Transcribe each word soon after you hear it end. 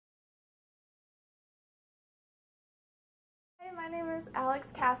Hi, my name is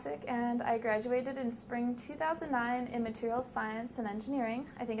Alex Kasich, and I graduated in spring 2009 in Materials Science and Engineering.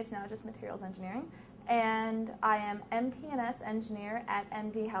 I think it's now just Materials Engineering. And I am MP&S engineer at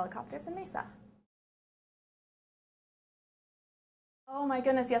MD Helicopters in Mesa. Oh my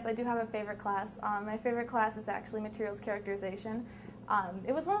goodness, yes, I do have a favorite class. My favorite class is actually Materials Characterization.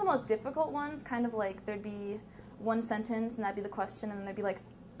 It was one of the most difficult ones, kind of like there'd be one sentence and that'd be the question, and then there'd be like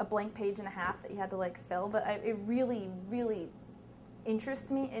a blank page and a half that you had to like fill, but it really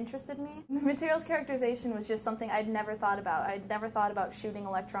interested me. Materials characterization was just something I'd never thought about. I'd never thought about shooting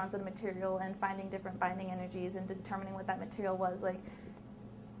electrons at a material and finding different binding energies and determining what that material was. Like,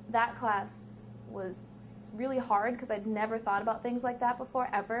 that class was really hard because I'd never thought about things like that before,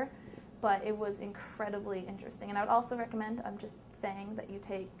 ever, but it was incredibly interesting. And I would also recommend, I'm just saying, that you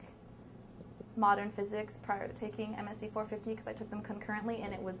take modern physics prior to taking MSc 450 because I took them concurrently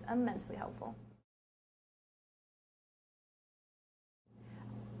and it was immensely helpful.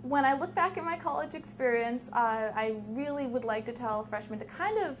 When I look back at my college experience, I really would like to tell freshmen to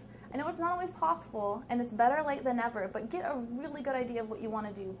kind of, I know it's not always possible and it's better late than never, but get a really good idea of what you want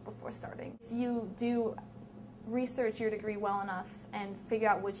to do before starting. If you do research your degree well enough and figure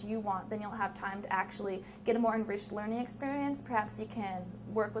out what you want, then you'll have time to actually get a more enriched learning experience. Perhaps you can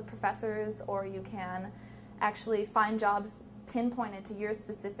work with professors, or you can actually find jobs pinpointed to your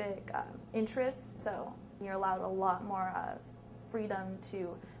specific interests, so you're allowed a lot more freedom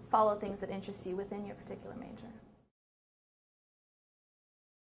to follow things that interest you within your particular major.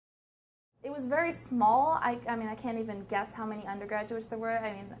 It was very small. I mean, I can't even guess how many undergraduates there were.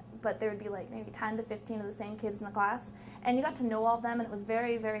 I mean, but there would be like maybe 10 to 15 of the same kids in the class, and you got to know all of them, and it was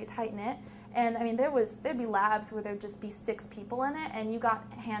very tight-knit. And I mean, there'd be labs where there'd just be 6 people in it, and you got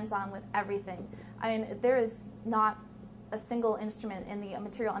hands-on with everything. I mean, there is not a single instrument in the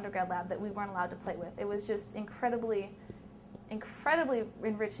material undergrad lab that we weren't allowed to play with. It was just incredibly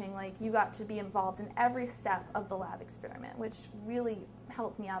enriching. Like, you got to be involved in every step of the lab experiment, which really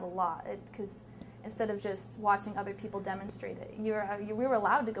helped me out a lot, because instead of just watching other people demonstrate it, we were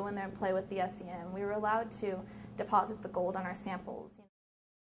allowed to go in there and play with the SEM. We were allowed to deposit the gold on our samples.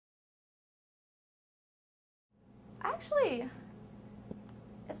 Actually,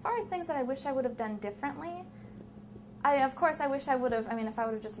 as far as things that I wish I would have done differently, of course, I wish I would have, I mean, if I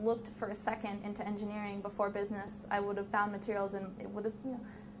would have just looked for a second into engineering before business, I would have found materials and it would have,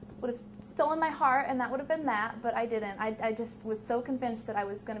 would have stolen my heart, and that would have been that, but I didn't. I just was so convinced that I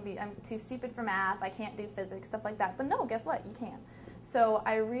was going to be, I'm too stupid for math, I can't do physics, stuff like that. But no, guess what? You can. So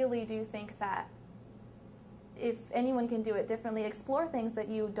I really do think that if anyone can do it differently, explore things that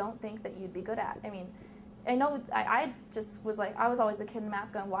you don't think that you'd be good at. I mean, I know I just was like, I was always a kid in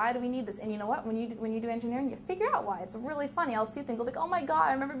math going, why do we need this? And you know what? When you do engineering, you figure out why. It's really funny. I'll see things, I'll be like, oh my God,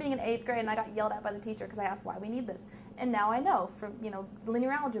 I remember being in 8th grade and I got yelled at by the teacher because I asked why we need this. And now I know for,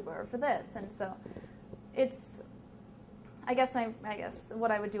 linear algebra or for this. And so it's, I guess what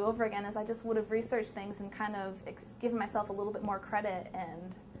I would do over again is I just would have researched things and kind of given myself a little bit more credit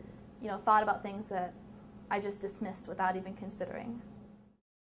and, thought about things that I just dismissed without even considering.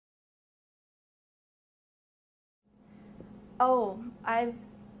 Oh, I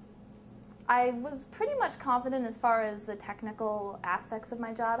was pretty much confident as far as the technical aspects of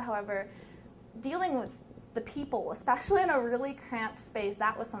my job. However, dealing with the people, especially in a really cramped space,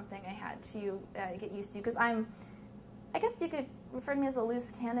 that was something I had to get used to, because I guess you could refer to me as a loose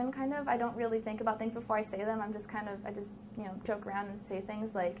cannon, kind of. I don't really think about things before I say them. I'm just kind of, I just, joke around and say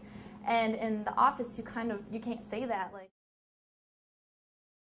things like, and in the office you can't say that. Like,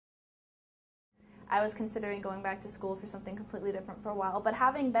 I was considering going back to school for something completely different for a while, but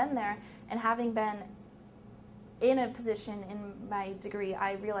having been there and having been in a position in my degree,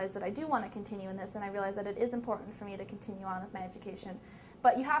 I realized that I do want to continue in this, and I realized that it is important for me to continue on with my education.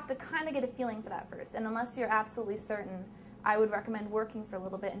 But you have to kind of get a feeling for that first, and unless you're absolutely certain, I would recommend working for a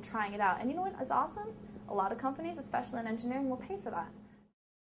little bit and trying it out. And you know what is awesome? A lot of companies, especially in engineering, will pay for that.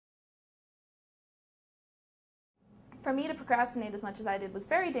 For me to procrastinate as much as I did was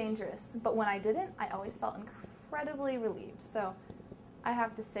very dangerous, but when I didn't, I always felt incredibly relieved. So I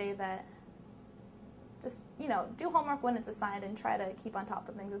have to say that just, do homework when it's assigned and try to keep on top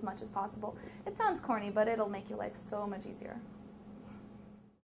of things as much as possible. It sounds corny, but it'll make your life so much easier.